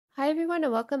everyone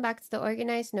and welcome back to the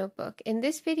Organized Notebook. In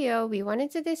this video, we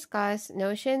wanted to discuss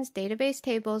Notion's database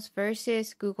tables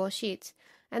versus Google Sheets.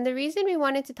 And the reason we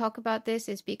wanted to talk about this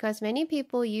is because many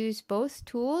people use both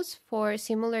tools for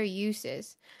similar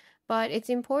uses. But it's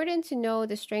important to know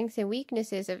the strengths and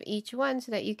weaknesses of each one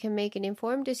so that you can make an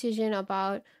informed decision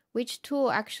about which tool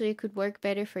actually could work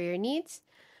better for your needs.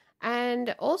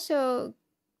 And also,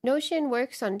 Notion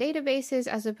works on databases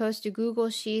as opposed to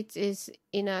Google Sheets is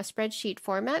in a spreadsheet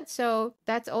format. So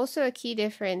that's also a key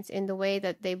difference in the way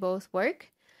that they both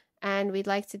work. And we'd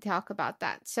like to talk about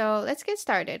that. So let's get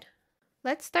started.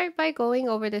 Let's start by going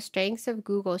over the strengths of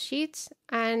Google Sheets.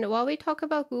 And while we talk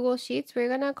about Google Sheets, we're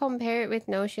going to compare it with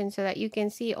Notion so that you can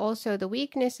see also the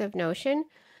weakness of Notion.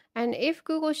 And if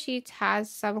Google Sheets has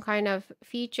some kind of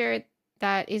feature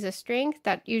that is a strength,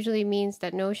 that usually means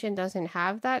that Notion doesn't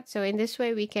have that. So in this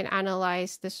way, we can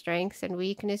analyze the strengths and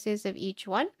weaknesses of each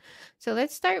one. So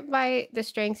let's start by the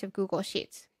strengths of Google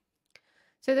Sheets.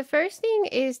 So the first thing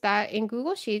is that in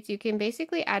Google Sheets, you can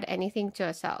basically add anything to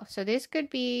a cell. So this could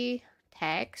be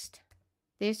text,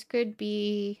 this could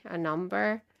be a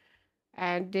number,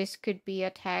 and this could be a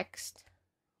text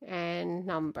and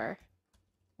number.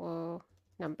 Well,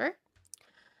 number.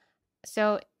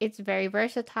 So it's very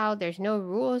versatile. There's no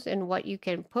rules in what you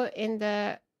can put in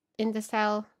the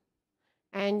cell,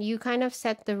 and you kind of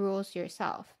set the rules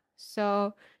yourself.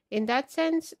 So in that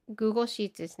sense, Google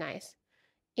Sheets is nice.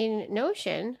 In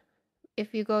Notion,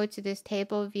 if you go to this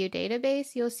table view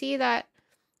database, you'll see that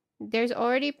there's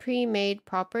already pre-made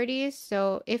properties.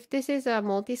 So if this is a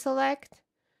multi-select,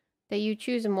 that you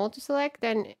choose a multi-select,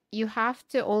 then you have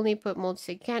to only put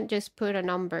multi-select. You can't just put a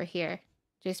number here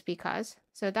just because.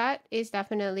 So that is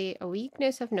definitely a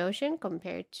weakness of Notion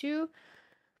compared to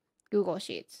Google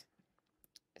Sheets.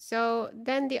 So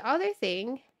then the other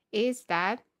thing is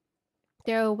that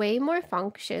there are way more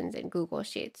functions in Google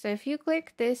Sheets. So if you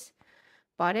click this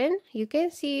button, you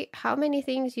can see how many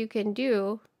things you can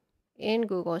do in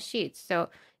Google Sheets. So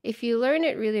if you learn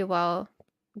it really well,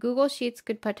 Google Sheets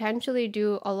could potentially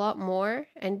do a lot more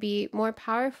and be more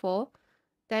powerful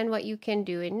than what you can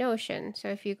do in Notion. So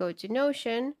if you go to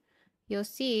Notion, you'll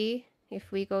see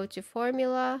if we go to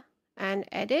formula and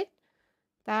edit,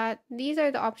 that these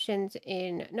are the options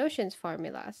in Notion's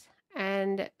formulas.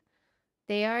 And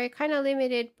they are kind of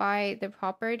limited by the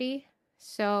property.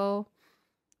 So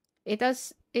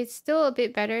it's still a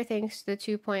bit better thanks to the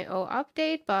 2.0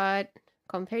 update, but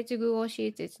compared to Google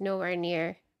Sheets, it's nowhere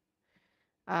near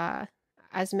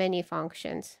as many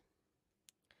functions.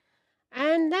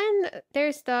 And then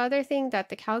there's the other thing that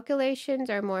the calculations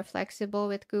are more flexible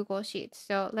with Google Sheets.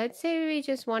 So let's say we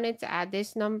just wanted to add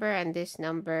this number and this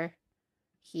number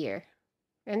here.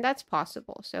 And that's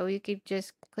possible. So we could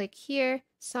just click here,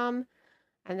 sum,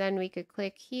 and then we could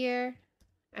click here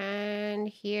and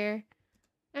here.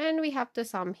 And we have the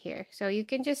sum here. So you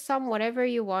can just sum whatever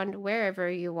you want, wherever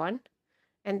you want.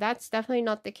 And that's definitely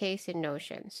not the case in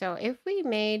Notion. So if we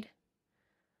made,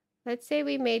 let's say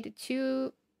we made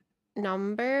two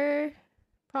number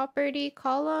property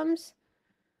columns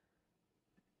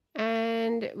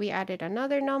and we added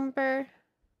another number.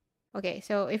 Okay,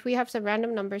 so if we have some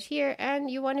random numbers here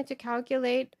and you wanted to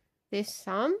calculate this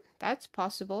sum, that's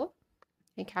possible.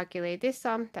 And calculate this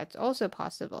sum, that's also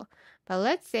possible. But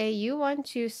let's say you want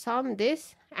to sum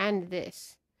this and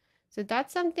this. So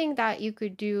that's something that you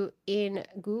could do in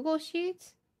Google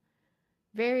Sheets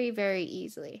very, very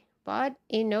easily. But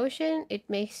in Notion, it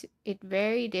makes it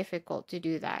very difficult to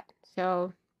do that.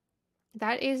 So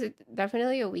that is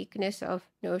definitely a weakness of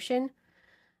Notion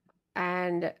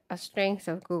and a strength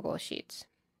of Google Sheets.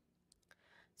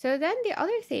 So then the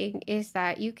other thing is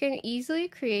that you can easily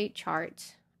create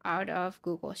charts out of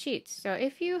Google Sheets. So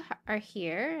if you are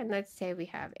here, and let's say we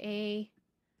have A,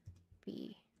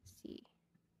 B, C,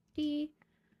 D,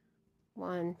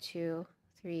 1, 2,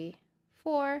 3,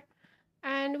 4,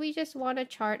 and we just want a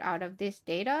chart out of this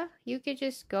data, you could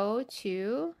just go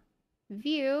to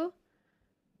View,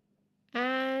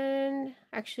 and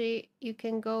actually you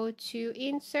can go to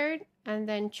Insert and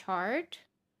then Chart,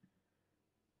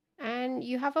 and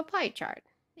you have a pie chart.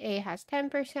 A has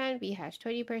 10%, B has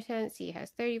 20%, C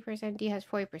has 30%, D has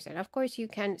 40%. Of course, you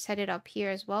can set it up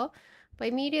here as well, but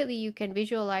immediately you can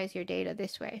visualize your data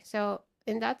this way. So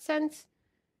in that sense,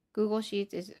 Google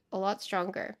Sheets is a lot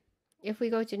stronger. If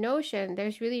we go to Notion,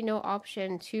 there's really no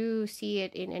option to see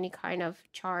it in any kind of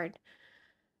chart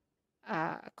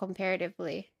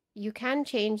comparatively. You can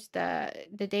change the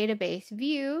database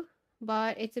view,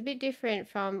 but it's a bit different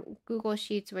from Google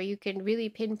Sheets where you can really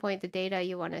pinpoint the data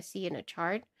you want to see in a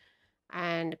chart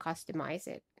and customize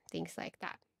it, things like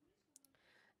that.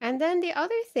 And then the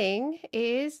other thing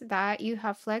is that you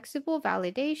have flexible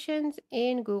validations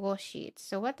in Google Sheets.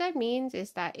 So what that means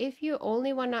is that if you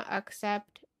only want to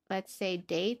accept, let's say,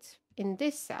 dates in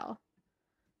this cell,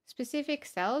 specific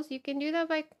cells, you can do that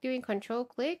by doing control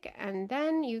click, and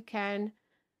then you can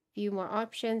view more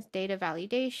options, data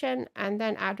validation, and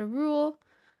then add a rule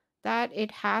that it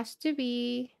has to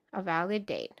be a valid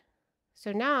date.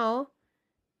 So now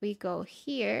we go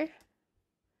here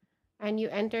and you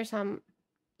enter some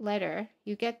letter,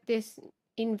 you get this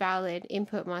invalid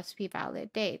input must be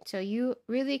valid date. So you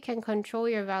really can control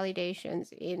your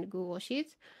validations in Google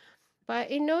Sheets.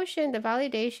 But in Notion, the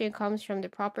validation comes from the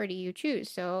property you choose.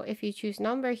 So if you choose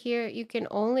number here, you can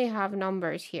only have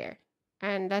numbers here.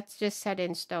 And that's just set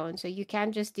in stone. So you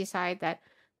can't just decide that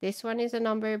this one is a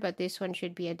number, but this one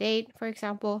should be a date, for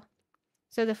example.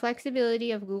 So the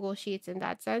flexibility of Google Sheets in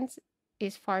that sense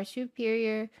is far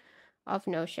superior of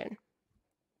Notion.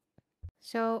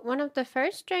 So one of the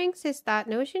first strengths is that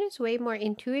Notion is way more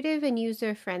intuitive and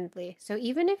user-friendly. So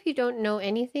even if you don't know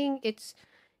anything, it's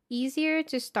easier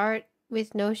to start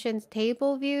with Notion's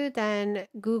table view than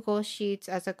Google Sheets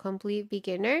as a complete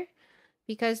beginner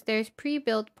because there's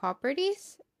pre-built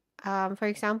properties. For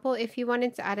example, if you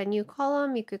wanted to add a new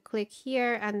column, you could click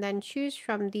here and then choose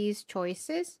from these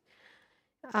choices.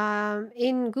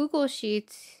 In Google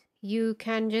Sheets, you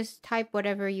can just type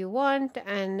whatever you want,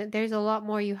 and there's a lot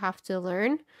more you have to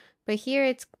learn. But here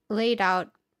it's laid out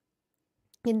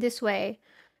in this way.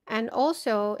 And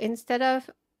also, instead of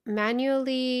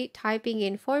manually typing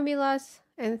in formulas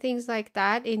and things like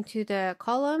that into the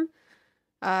column,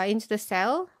 into the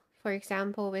cell, for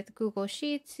example, with Google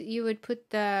Sheets, you would put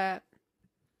the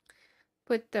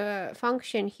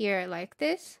function here like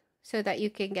this so that you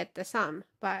can get the sum.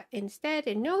 But instead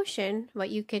in Notion,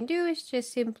 what you can do is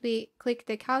just simply click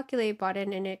the calculate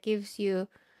button and it gives you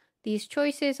these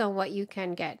choices on what you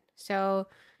can get. So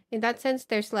in that sense,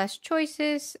 there's less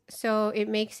choices, so it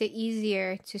makes it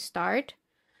easier to start.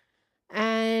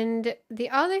 And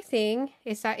the other thing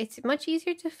is that it's much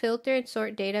easier to filter and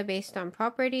sort data based on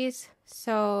properties.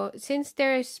 So since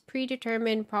there's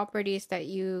predetermined properties that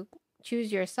you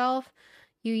choose yourself,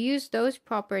 you use those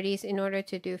properties in order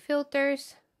to do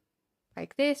filters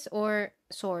like this or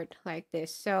sort like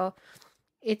this. So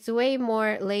it's way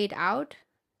more laid out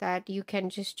that you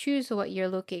can just choose what you're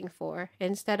looking for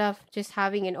instead of just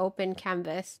having an open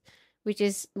canvas, which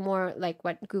is more like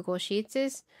what Google Sheets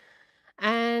is.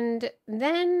 And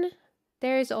then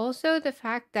there's also the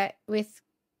fact that with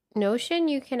Notion,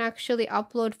 you can actually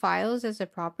upload files as a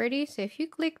property. So if you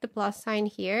click the plus sign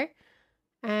here,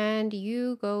 and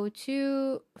you go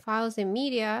to files and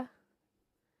media,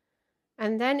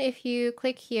 and then if you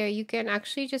click here, you can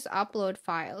actually just upload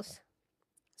files.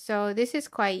 So this is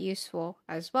quite useful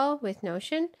as well with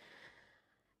Notion.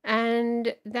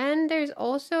 And then there's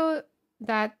also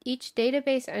that each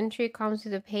database entry comes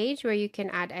with a page where you can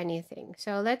add anything.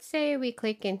 So let's say we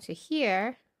click into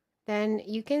here, then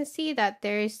you can see that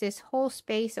there is this whole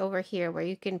space over here where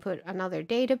you can put another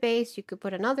database, you could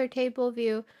put another table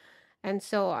view, and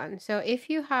so on. So if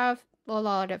you have a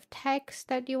lot of text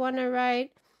that you want to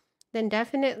write, then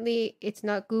definitely it's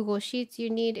not Google Sheets you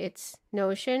need, it's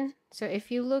Notion. So if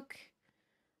you look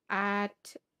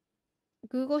at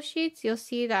Google Sheets, you'll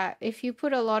see that if you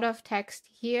put a lot of text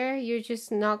here, you're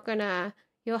just not gonna,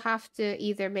 you'll have to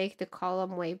either make the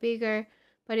column way bigger,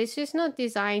 but it's just not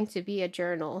designed to be a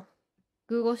journal.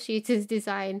 Google Sheets is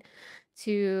designed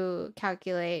to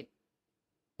calculate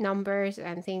numbers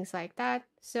and things like that.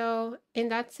 So in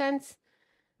that sense,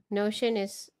 Notion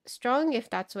is strong if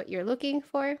that's what you're looking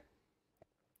for.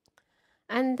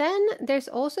 And then there's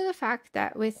also the fact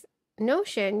that with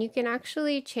Notion, you can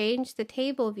actually change the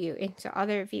table view into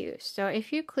other views. So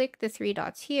if you click the three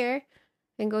dots here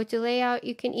and go to layout,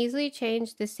 you can easily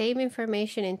change the same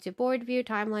information into board view,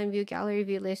 timeline view, gallery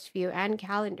view, list view, and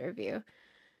calendar view.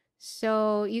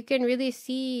 So you can really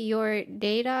see your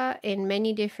data in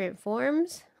many different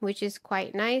forms, which is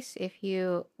quite nice if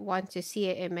you want to see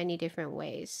it in many different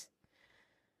ways.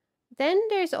 Then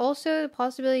there's also the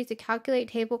possibility to calculate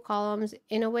table columns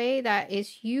in a way that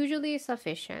is usually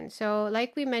sufficient. So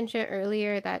like we mentioned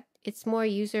earlier, that it's more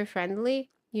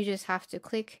user-friendly. You just have to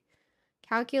click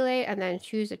calculate and then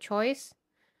choose a choice.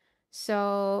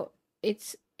 So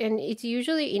it's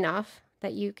usually enough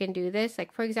that you can do this.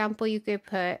 Like for example, you could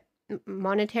put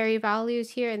monetary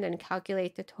values here and then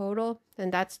calculate the total, and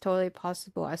that's totally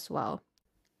possible as well.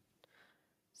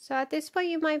 So at this point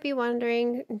you might be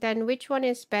wondering, then which one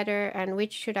is better and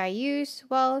which should I use?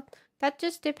 Well, that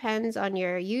just depends on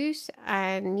your use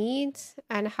and needs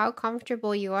and how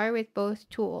comfortable you are with both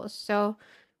tools. So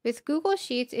With Google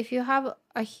Sheets, if you have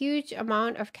a huge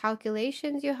amount of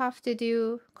calculations you have to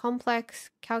do, complex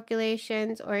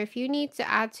calculations, or if you need to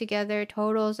add together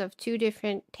totals of two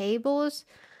different tables,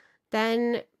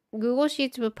 then Google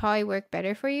Sheets will probably work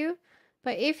better for you.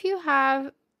 But if you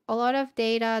have a lot of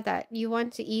data that you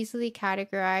want to easily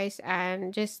categorize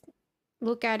and just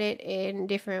look at it in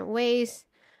different ways,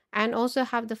 and also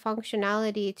have the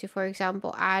functionality to, for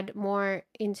example, add more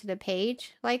into the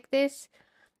page like this,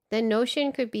 then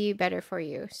Notion could be better for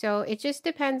you. So it just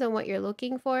depends on what you're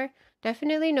looking for.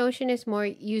 Definitely, Notion is more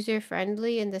user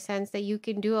friendly in the sense that you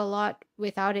can do a lot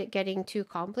without it getting too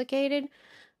complicated.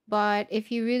 But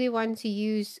if you really want to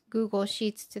use Google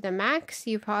Sheets to the max,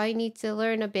 you probably need to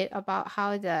learn a bit about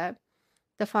how the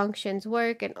functions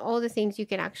work and all the things you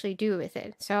can actually do with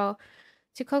it. So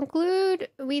to conclude,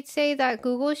 we'd say that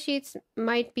Google Sheets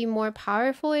might be more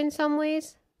powerful in some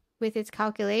ways with its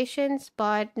calculations,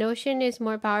 but Notion is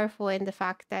more powerful in the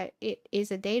fact that it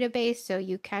is a database, so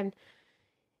you can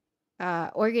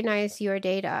organize your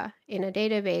data in a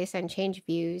database and change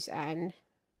views and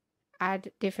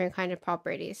add different kind of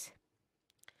properties.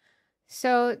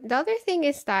 So the other thing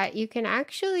is that you can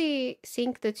actually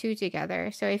sync the two together.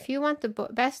 So if you want the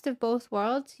best of both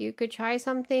worlds, you could try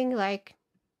something like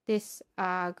this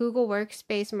Google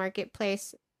Workspace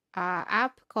Marketplace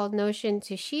app called Notion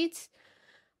to Sheets.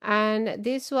 And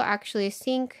this will actually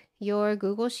sync your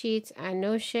Google Sheets and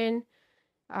Notion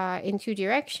in two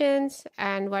directions.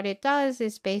 And what it does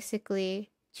is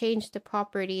basically change the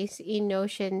properties in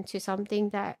Notion to something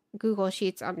that Google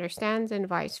Sheets understands and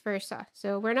vice versa.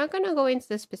 So we're not going to go into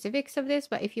the specifics of this,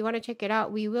 but if you want to check it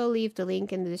out, we will leave the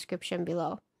link in the description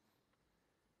below.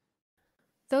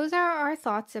 Those are our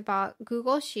thoughts about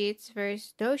Google Sheets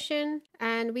versus Notion,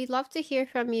 and we'd love to hear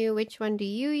from you. Which one do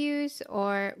you use,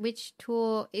 or which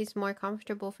tool is more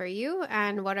comfortable for you,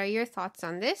 and what are your thoughts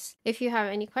on this? If you have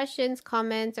any questions,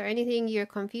 comments, or anything you're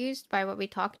confused by what we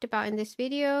talked about in this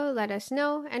video, let us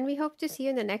know, and we hope to see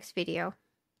you in the next video.